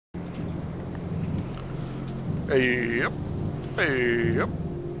Yep. Yep.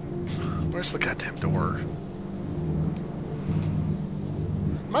 Where's the goddamn door?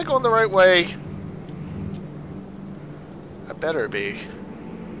 Am I going the right way? I better be.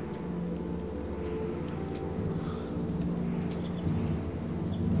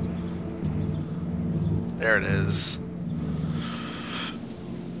 There it is.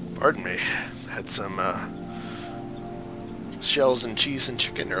 Pardon me. Had some shells and cheese and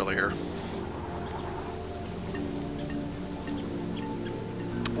chicken earlier.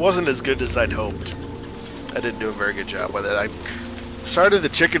 Wasn't as good as I'd hoped. I didn't do a very good job with it. I started the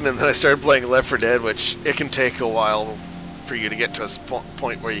chicken and then I started playing Left 4 Dead, which it can take a while for you to get to a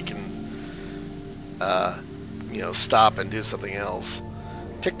point where you can, you know, stop and do something else.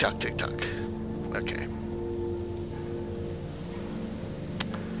 Tick tock, tick tock. Okay.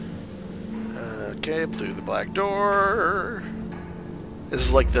 Okay, through the black door. This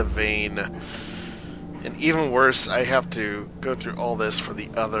is like the vein. And even worse, I have to go through all this for the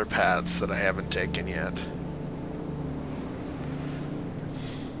other paths that I haven't taken yet.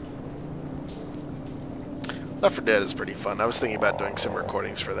 Left 4 Dead is pretty fun. I was thinking about doing some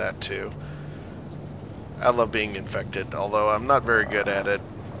recordings for that too. I love being infected, although I'm not very good at it.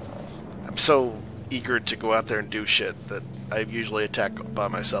 I'm so eager to go out there and do shit that I usually attack by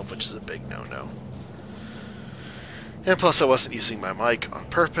myself, which is a big no-no. And plus I wasn't using my mic on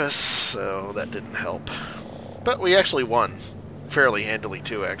purpose, so that didn't help. But we actually won. Fairly handily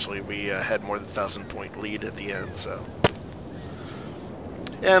too, actually. We had more than 1,000 point lead at the end, so...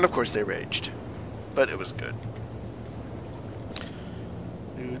 And of course they raged. But it was good.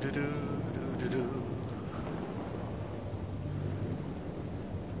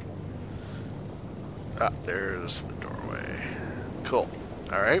 Ah, there's the doorway. Cool.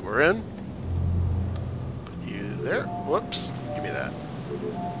 Alright, we're in. Put you there. Whoops. Give me that.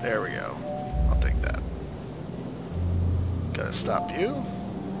 There we go. I'll take that. Gotta stop you.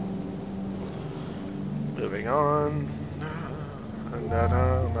 Moving on. No,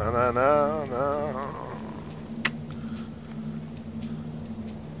 no, no, no, no, no.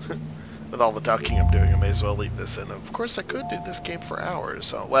 With all the talking I'm doing, I may as well leave this in. Of course, I could do this game for hours.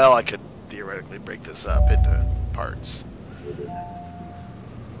 So, well, I could theoretically break this up into parts.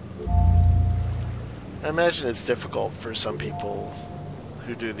 I imagine it's difficult for some people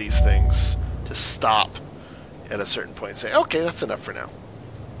who do these things to stop at a certain point and say, okay, that's enough for now.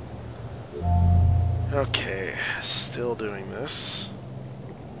 Okay, still doing this.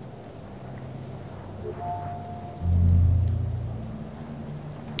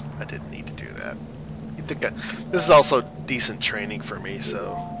 I didn't need to do that. This is also decent training for me,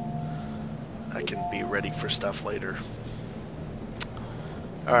 so I can be ready for stuff later.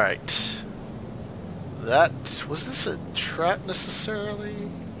 Alright. Was this a trap necessarily?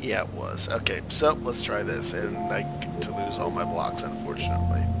 Yeah, it was. Okay, so let's try this, and I get to lose all my blocks,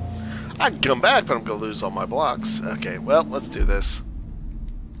 unfortunately. I can come back, but I'm going to lose all my blocks. Okay, well, let's do this.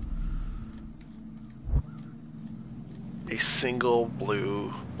 A single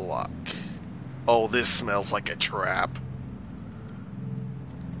blue block. Oh, this smells like a trap.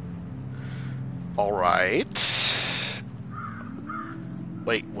 Alright.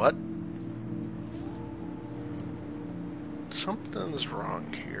 Wait, what? Something's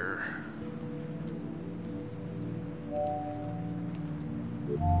wrong here.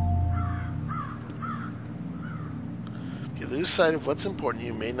 If you lose sight of what's important,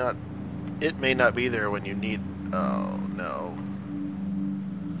 it may not be there when you need... Oh, no.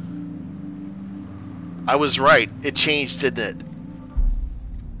 I was right. It changed, didn't it?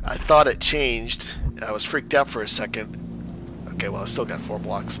 I thought it changed. I was freaked out for a second. Okay, well, I still got 4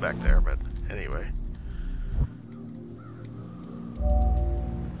 blocks back there, but anyway.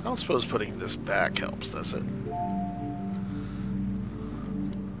 I don't suppose putting this back helps, does it?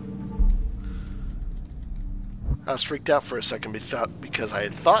 I was freaked out for a second because I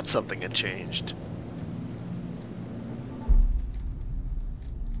had thought something had changed.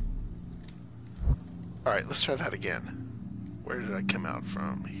 Alright, let's try that again. Where did I come out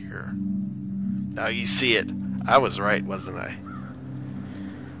from? Here. Now you see it. I was right, wasn't I?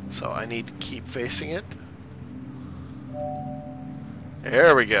 So I need to keep facing it.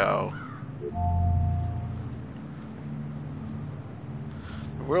 There we go.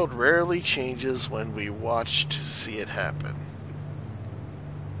 The world rarely changes when we watch to see it happen.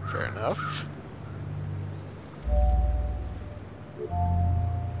 Fair enough.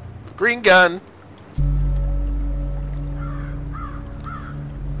 Green gun!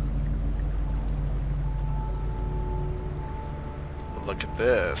 Look at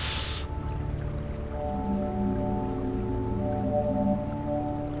this.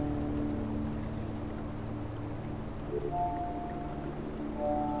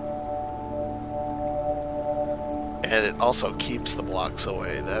 And it also keeps the blocks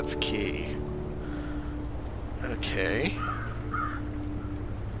away. That's key. Okay.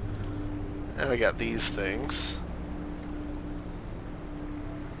 Now we got these things.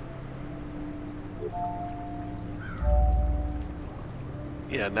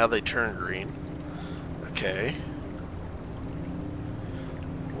 Yeah, now they turn green. Okay.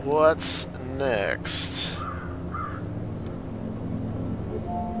 What's next?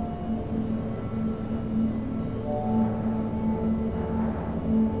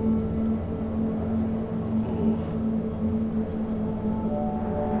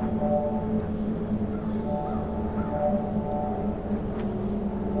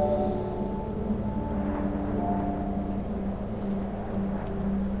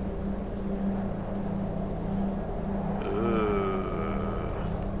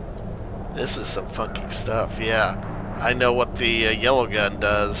 This is some funky stuff, yeah. I know what the yellow gun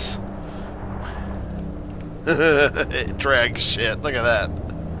does. It drags shit. Look at that.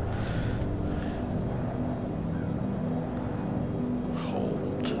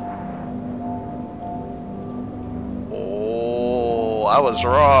 Hold. Oh, I was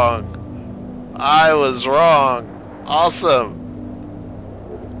wrong. I was wrong. Awesome.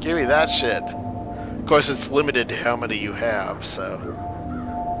 Give me that shit. Of course, it's limited to how many you have, so...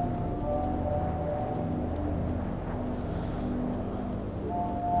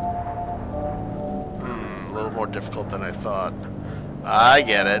 more difficult than I thought. I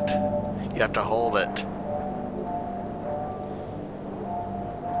get it. You have to hold it.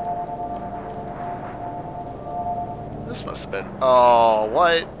 This must have been... Oh,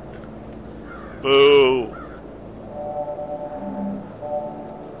 what? Boo.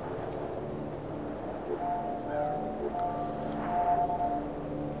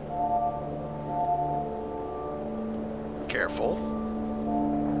 Careful.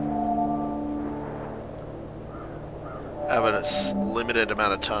 Having a limited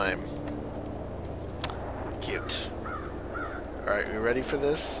amount of time. Cute. Alright, we ready for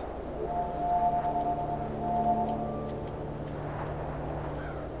this?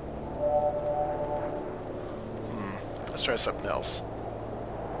 Let's try something else.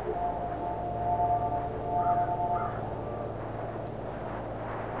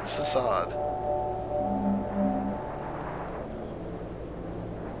 This is odd.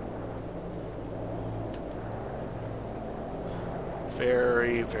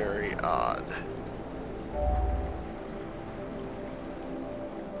 Very, very odd.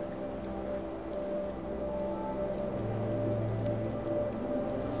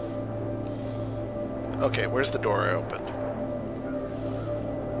 Okay, where's the door I opened?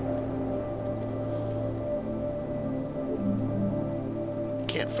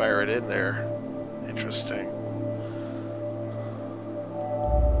 Can't fire it in there. Interesting.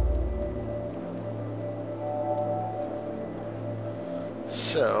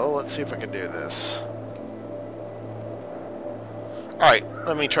 So, let's see if I can do this. Alright,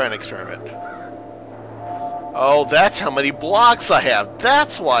 let me try an experiment. Oh, that's how many blocks I have.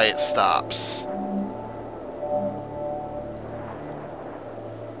 That's why it stops.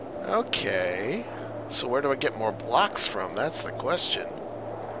 Okay. So where do I get more blocks from? That's the question.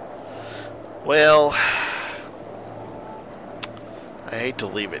 Well, I hate to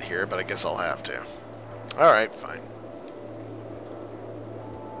leave it here, but I guess I'll have to. Alright, fine.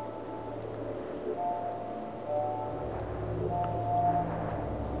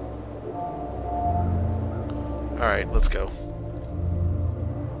 Alright, let's go.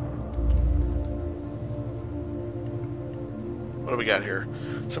 What do we got here?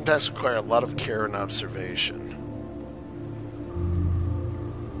 Some tasks require a lot of care and observation.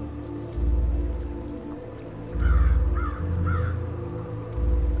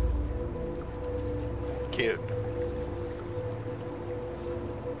 Cute.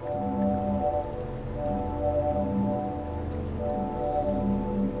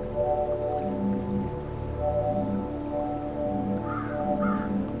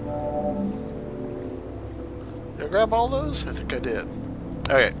 Did I grab all those? I think I did.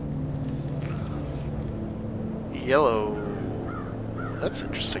 Okay. Yellow. That's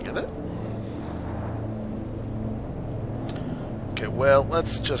interesting, isn't it? Okay, well,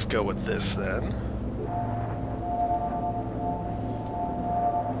 let's just go with this then.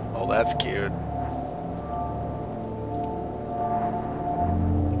 Oh, that's cute.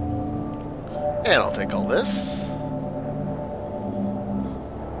 And I'll take all this.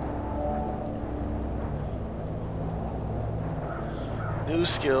 New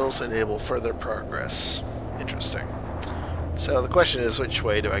skills enable further progress. Interesting. So the question is, which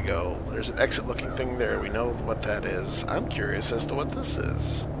way do I go? There's an exit looking thing there. We know what that is. I'm curious as to what this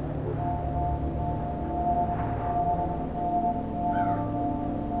is.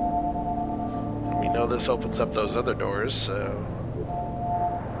 know this opens up those other doors, so...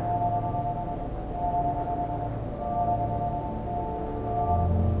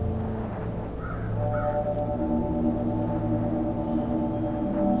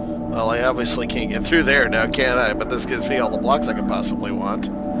 Well, I obviously can't get through there now, can I? But this gives me all the blocks I could possibly want.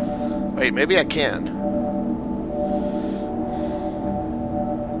 Wait, maybe I can.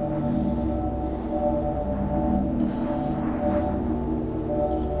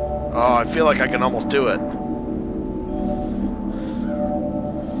 Oh, I feel like I can almost do it.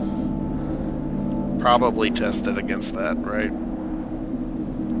 Probably test it against that, right?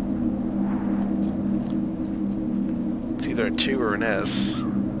 It's either a 2 or an S.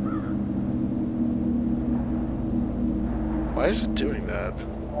 Why is it doing that?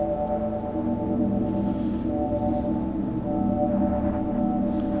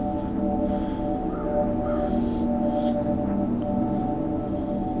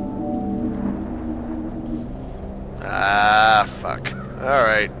 Ah, fuck.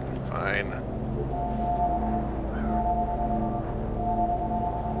 Alright, fine.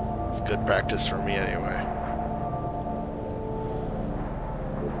 It's good practice for me anyway.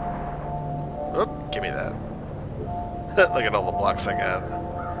 Oh, give me that. Look at all the blocks I got.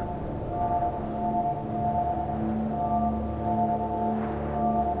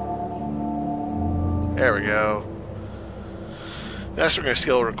 There we go. Mastering a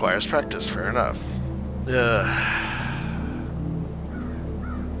skill requires practice, fair enough.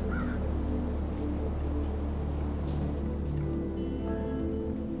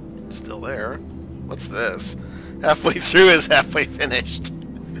 Still there. What's this? Halfway through is halfway finished.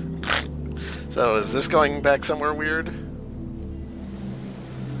 So, is this going back somewhere weird?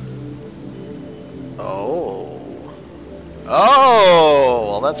 Oh. Oh!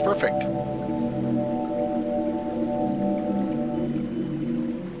 Well, that's perfect.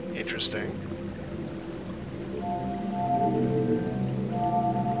 Interesting.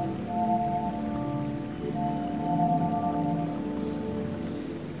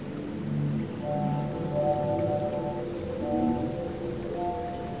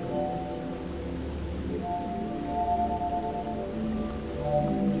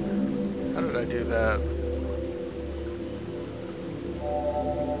 How did I do that?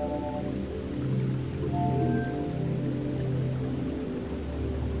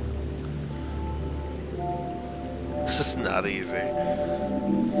 This is not easy.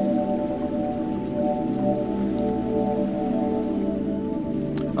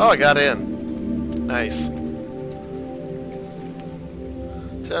 Oh, I got in. Nice.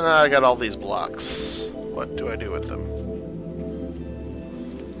 So now I got all these blocks. What do I do with them?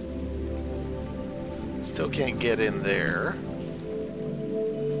 Still can't get in there.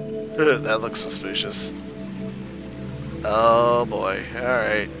 That looks suspicious. Oh boy.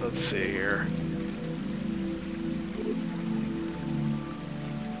 Alright, let's see here.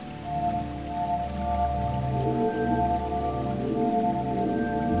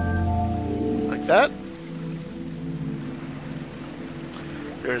 Like that?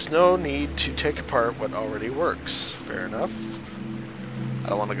 There's no need to take apart what already works. Fair enough. I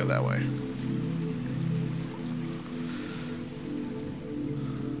don't want to go that way.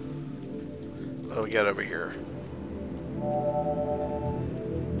 What do we got over here?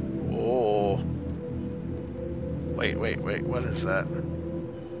 Oh. Wait, what is that?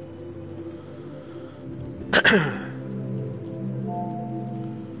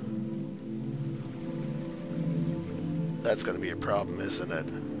 That's going to be a problem, isn't it?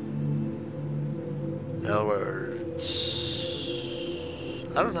 In other words,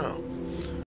 I don't know.